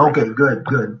nature. Okay, good.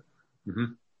 Mm-hmm.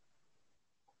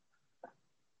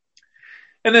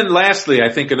 And then lastly, I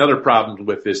think another problem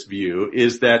with this view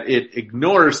is that it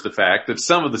ignores the fact that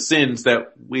some of the sins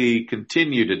that we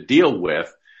continue to deal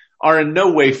with are in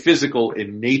no way physical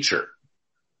in nature.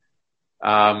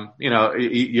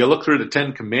 You look through the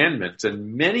 10 Commandments,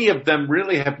 and many of them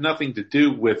really have nothing to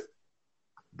do with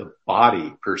the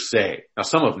body per se. Now,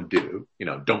 some of them do,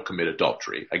 don't commit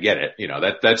adultery. I get it.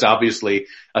 That's obviously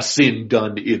a sin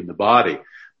done in the body.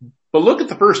 But look at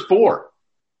the first 4,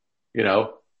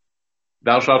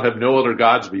 thou shalt have no other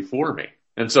gods before me.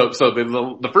 And so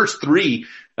the first 3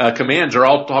 commands are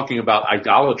all talking about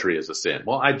idolatry as a sin.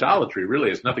 Well, idolatry really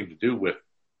has nothing to do with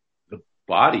the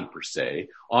body per se.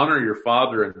 Honor your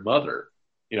father and mother.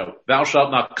 Thou shalt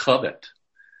not covet.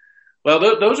 Well,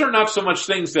 those are not so much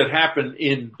things that happen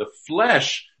in the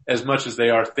flesh as much as they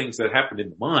are things that happen in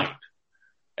the mind.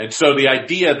 And so the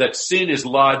idea that sin is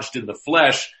lodged in the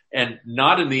flesh and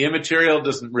not in the immaterial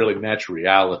doesn't really match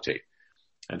reality.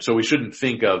 And so we shouldn't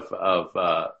think of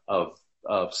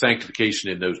sanctification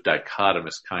in those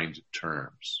dichotomous kinds of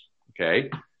terms.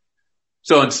 Okay.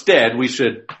 So instead we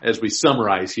should, as we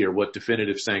summarize here what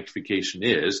definitive sanctification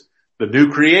is, the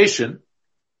new creation,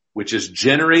 which is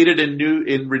generated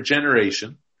in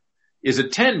regeneration, is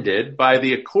attended by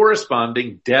the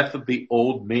corresponding death of the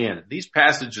old man. These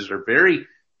passages are very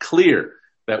clear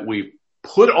that we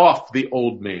put off the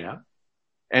old man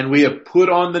and we have put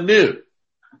on the new.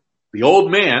 The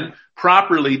old man,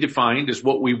 properly defined as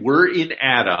what we were in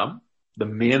Adam, the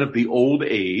man of the old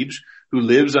age who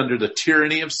lives under the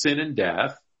tyranny of sin and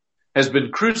death, has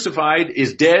been crucified,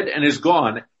 is dead, and is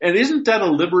gone. And isn't that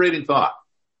a liberating thought?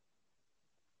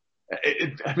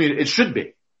 It should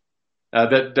be.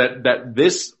 That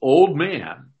this old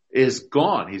man is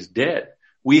gone. He's dead.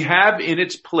 We have in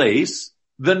its place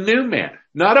the new man.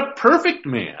 Not a perfect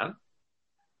man,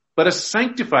 but a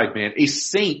sanctified man, a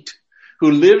saint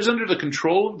who lives under the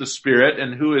control of the Spirit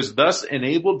and who is thus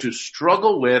enabled to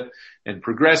struggle with and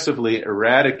progressively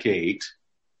eradicate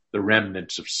the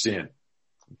remnants of sin.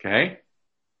 Okay?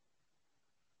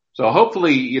 So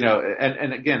hopefully,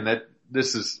 and again, that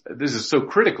this is so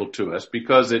critical to us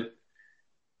because it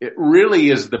really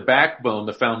is the backbone,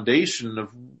 the foundation of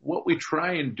what we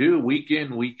try and do week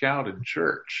in, week out in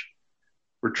church.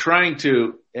 We're trying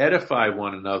to edify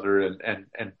one another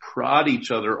and prod each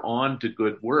other on to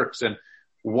good works. And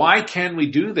why can we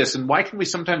do this? And why can we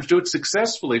sometimes do it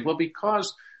successfully? Well,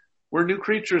 because we're new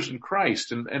creatures in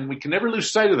Christ. And we can never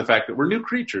lose sight of the fact that we're new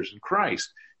creatures in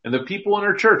Christ. And the people in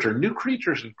our church are new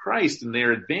creatures in Christ, and they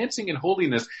are advancing in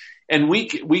holiness. And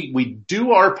we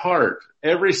do our part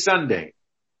every Sunday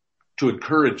to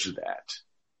encourage that.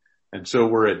 And so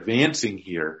we're advancing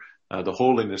here the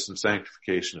holiness and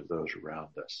sanctification of those around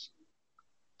us.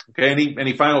 Okay,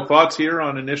 any final thoughts here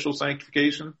on initial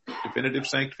sanctification, definitive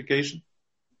sanctification?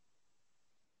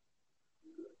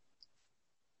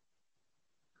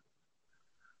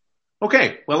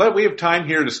 Okay, well, we have time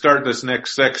here to start this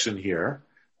next section here.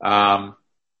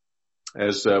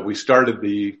 As we started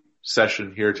the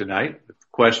session here tonight, the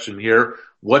question here,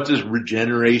 what does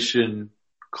regeneration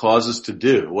cause us to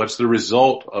do? What's the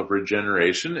result of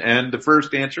regeneration? And the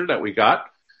first answer that we got,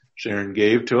 Sharon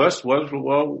gave to us, was,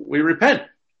 well, we repent.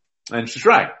 And she's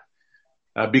right.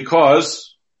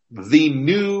 Because the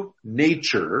new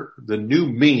nature, the new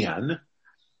man,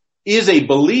 is a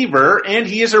believer and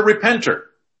he is a repenter.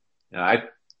 Now,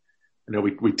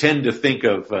 we tend to think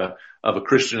of a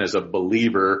Christian as a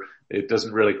believer. It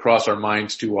doesn't really cross our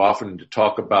minds too often to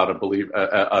talk about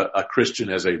a Christian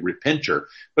as a repenter.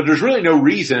 But there's really no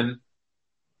reason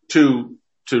to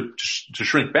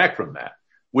shrink back from that.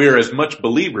 We're as much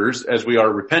believers as we are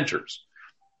repenters.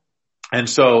 And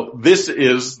so this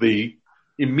is the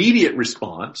immediate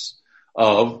response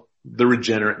of the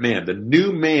regenerate man. The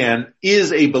new man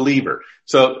is a believer.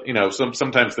 So,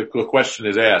 sometimes the question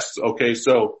is asked, okay,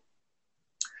 so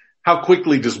how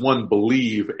quickly does one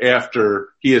believe after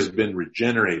he has been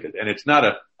regenerated? And it's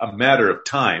not a matter of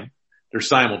time. They're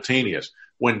simultaneous.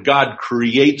 When God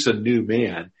creates a new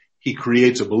man, he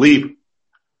creates a believer.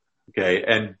 Okay.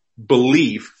 And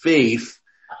belief, faith,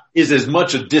 is as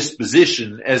much a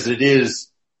disposition as it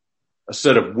is a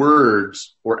set of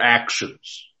words or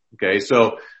actions. Okay.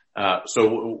 So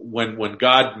when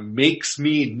God makes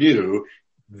me new,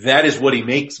 that is what he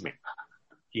makes me.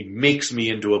 He makes me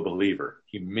into a believer.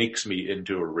 He makes me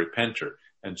into a repenter.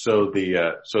 And so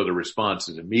the response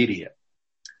is immediate.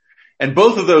 And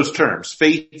both of those terms,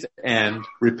 faith and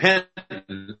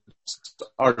repentance,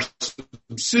 are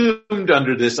subsumed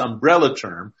under this umbrella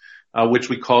term, which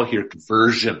we call here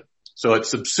conversion. So it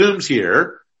subsumes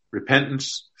here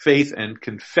repentance, faith, and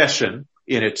confession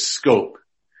in its scope.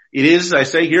 It is, I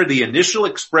say here, the initial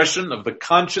expression of the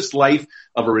conscious life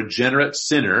of a regenerate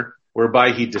sinner,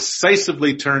 whereby he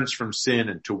decisively turns from sin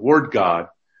and toward God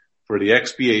for the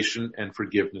expiation and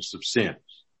forgiveness of sins.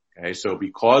 Okay, so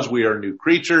because we are new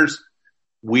creatures,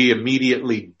 we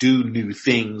immediately do new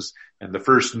things, and the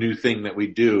first new thing that we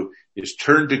do is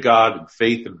turn to God in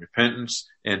faith and repentance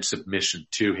and submission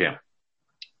to him.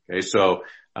 Okay, so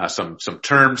some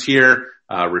terms here,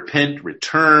 repent,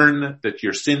 return, that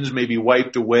your sins may be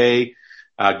wiped away.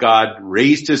 God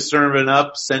raised his servant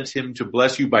up, sent him to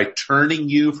bless you by turning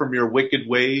you from your wicked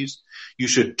ways. You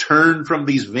should turn from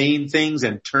these vain things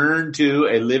and turn to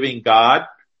a living God.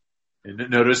 And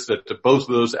notice that both of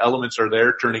those elements are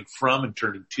there, turning from and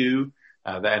turning to.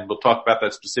 And we'll talk about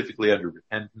that specifically under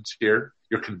repentance here.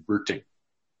 You're converting.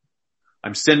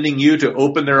 I'm sending you to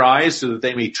open their eyes so that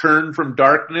they may turn from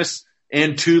darkness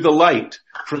and to the light,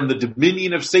 from the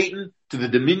dominion of Satan to the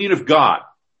dominion of God,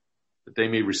 that they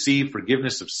may receive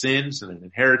forgiveness of sins and an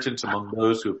inheritance among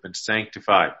those who have been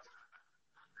sanctified.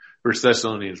 1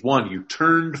 Thessalonians 1, you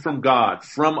turned from God,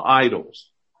 from idols,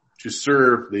 to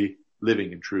serve the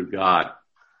living and true God.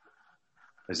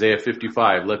 Isaiah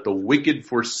 55, let the wicked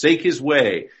forsake his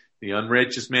way, the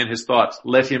unrighteous man his thoughts.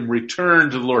 Let him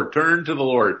return to the Lord, turn to the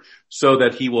Lord, so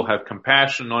that he will have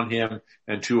compassion on him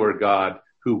and to our God,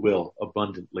 who will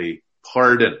abundantly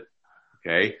pardon.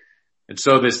 Okay? And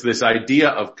so this idea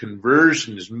of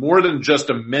conversion is more than just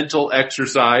a mental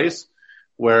exercise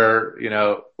where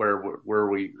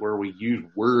we use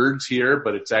words here,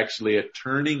 but it's actually a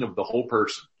turning of the whole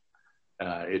person.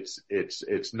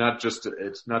 It's not just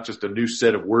a new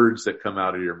set of words that come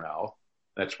out of your mouth.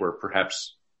 That's where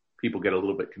perhaps people get a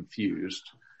little bit confused,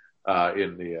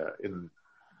 in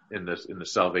the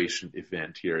salvation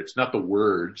event here. It's not the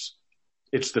words.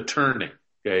 It's the turning.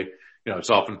 Okay.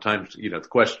 It's oftentimes, the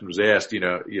question was asked,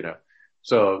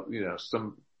 some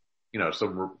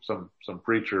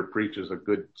preacher preaches a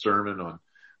good sermon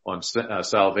on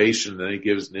salvation, then he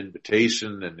gives an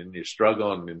invitation, and then you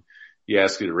struggle, and then he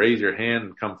asks you to raise your hand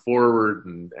and come forward,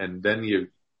 and then you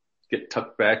get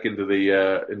tucked back into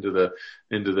the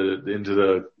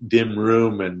dim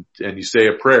room, and you say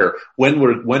a prayer. When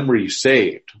were you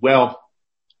saved? Well,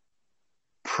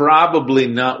 probably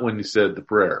not when you said the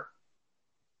prayer.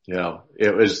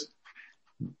 It was,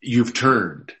 you've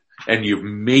turned and you've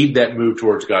made that move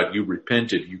towards God. You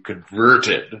repented, you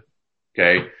converted.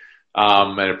 Okay.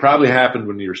 And it probably happened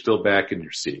when you were still back in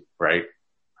your seat, right?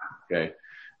 Okay.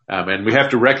 And we have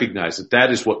to recognize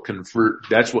that's what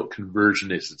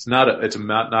conversion is. It's not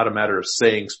a matter of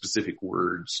saying specific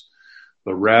words,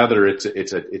 but rather it's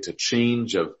a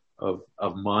change of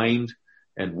mind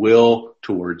and will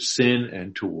towards sin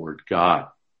and toward God.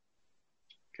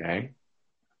 Okay.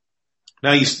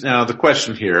 Now the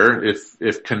question here,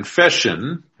 if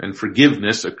confession and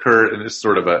forgiveness occur, and it's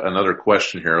sort of another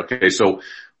question here. Okay. So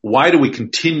why do we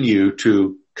continue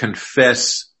to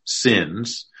confess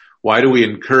sins? Why do we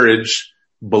encourage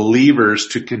believers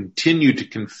to continue to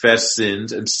confess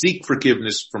sins and seek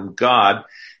forgiveness from God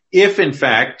if in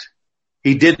fact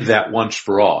He did that once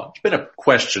for all. It's been a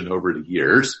question over the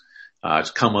years.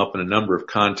 It's come up in a number of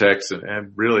contexts,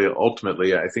 and really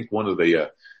ultimately I think one of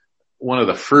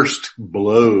the first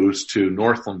blows to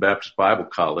Northland Baptist Bible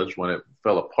College when it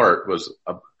fell apart was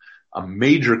a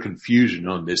major confusion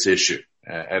on this issue.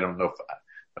 I don't know if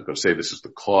I'm going to say this is the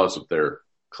cause of their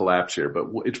collapse here, but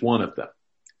it's one of them.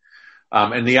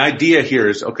 And the idea here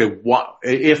is, okay,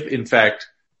 if in fact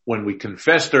when we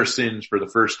confessed our sins for the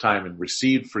first time and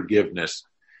received forgiveness,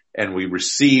 and we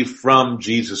receive from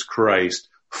Jesus Christ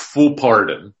full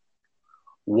pardon,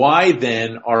 why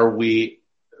then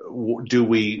do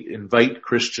we invite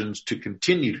Christians to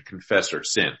continue to confess our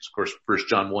sins? Of course, 1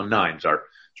 John 1:9 is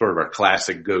our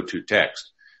classic go-to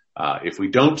text. If we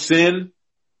don't sin,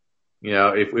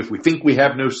 if we think we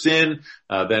have no sin,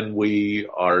 then we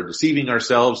are deceiving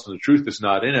ourselves and the truth is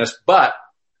not in us. But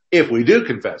if we do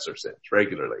confess our sins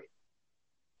regularly,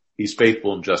 He's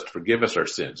faithful and just to forgive us our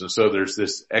sins. And so there's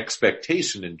this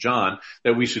expectation in John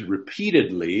that we should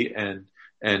repeatedly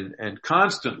and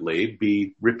constantly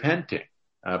be repenting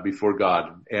before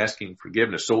God and asking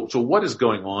forgiveness. So what is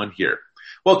going on here?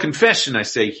 Well, confession, I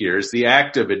say here, is the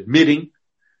act of admitting,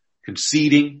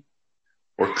 conceding,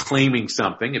 or claiming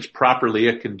something. It's properly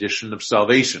a condition of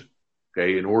salvation.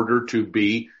 Okay, in order to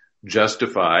be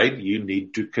justified, you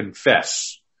need to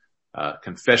confess.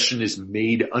 Confession is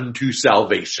made unto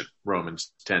salvation,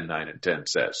 Romans 10:9 and 10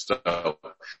 says. So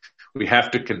we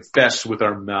have to confess with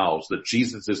our mouths that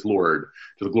Jesus is Lord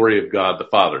to the glory of God the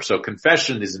Father. So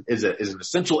confession is an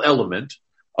essential element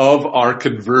of our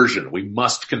conversion. We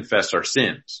must confess our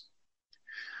sins.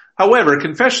 However,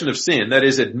 confession of sin, that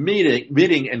is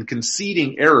admitting and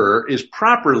conceding error, is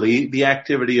properly the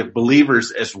activity of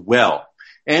believers as well.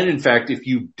 And in fact, if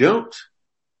you don't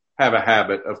have a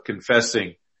habit of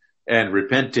confessing and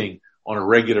repenting on a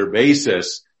regular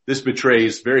basis, this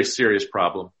betrays a very serious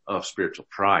problem of spiritual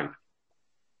pride.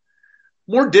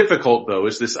 More difficult, though,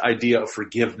 is this idea of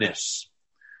forgiveness,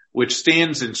 which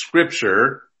stands in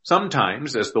Scripture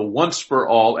sometimes as the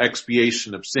once-for-all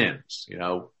expiation of sins.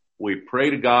 We pray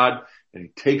to God and He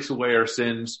takes away our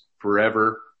sins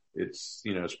forever. It's,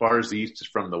 as far as the east is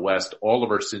from the west, all of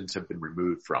our sins have been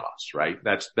removed from us, right?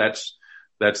 That's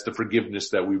the forgiveness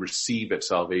that we receive at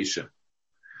salvation.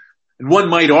 And one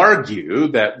might argue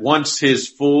that once His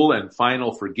full and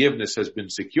final forgiveness has been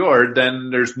secured, then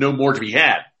there's no more to be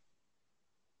had.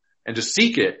 And to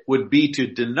seek it would be to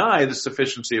deny the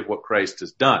sufficiency of what Christ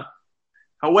has done.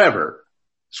 However,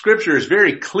 Scripture is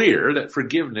very clear that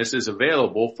forgiveness is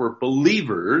available for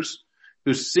believers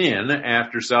who sin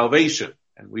after salvation,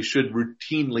 and we should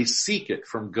routinely seek it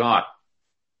from God.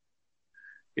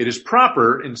 It is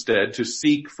proper, instead, to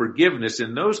seek forgiveness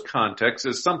in those contexts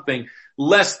as something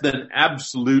less than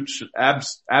absolution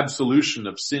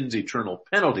of sin's eternal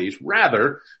penalties.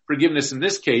 Rather, forgiveness in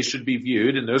this case should be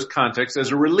viewed in those contexts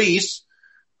as a release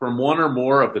from one or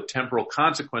more of the temporal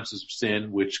consequences of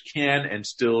sin, which can and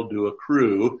still do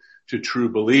accrue to true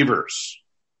believers.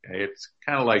 Okay? It's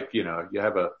kind of like, you're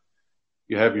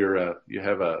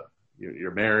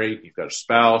married, you've got a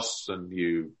spouse, and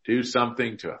you do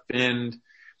something to offend,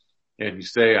 and you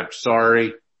say, "I'm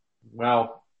sorry."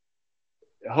 Well,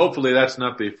 hopefully that's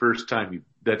not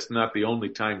the only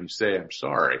time you say, "I'm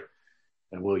sorry,"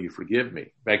 and will you forgive me?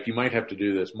 In fact, you might have to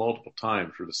do this multiple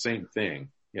times for the same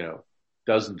thing,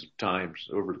 dozens of times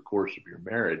over the course of your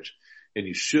marriage, and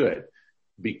you should,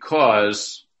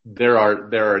 because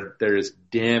there is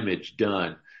damage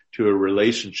done to a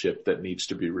relationship that needs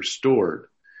to be restored.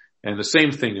 And the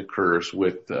same thing occurs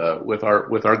with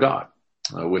our God,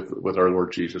 with our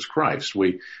Lord Jesus Christ.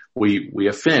 We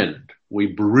offend, we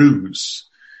bruise,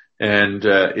 and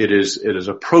it is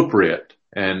appropriate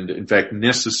and in fact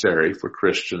necessary for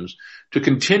Christians to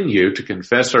continue to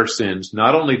confess our sins,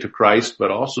 not only to Christ,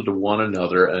 but also to one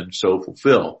another, and so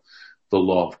fulfill the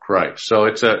law of Christ. So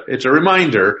it's a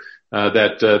reminder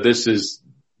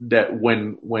that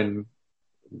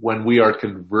when we are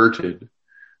converted,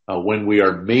 when we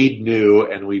are made new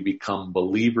and we become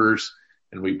believers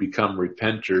and we become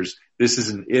repenters, this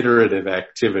is an iterative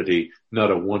activity, not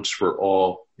a once for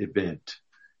all event.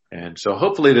 And so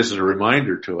hopefully this is a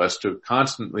reminder to us to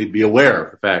constantly be aware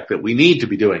of the fact that we need to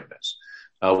be doing this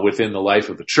within the life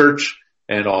of the church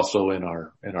and also in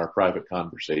our private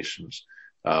conversations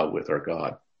with our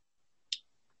God.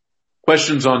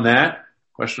 Questions on that?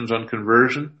 Questions on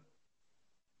conversion?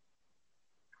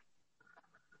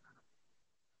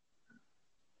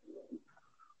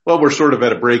 Well, we're sort of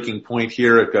at a breaking point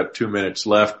here. I've got 2 minutes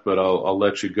left, but I'll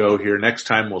let you go here. Next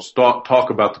time we'll talk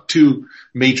about the two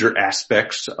major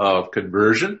aspects of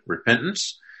conversion,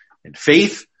 repentance and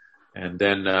faith. And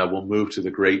then we'll move to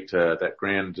that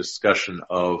grand discussion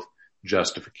of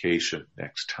justification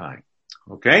next time.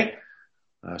 Okay?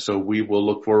 So we will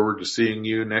look forward to seeing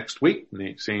you next week,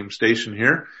 same station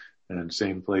here and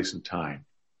same place and time.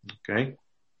 Okay?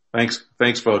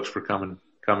 Thanks folks for coming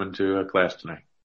to class tonight.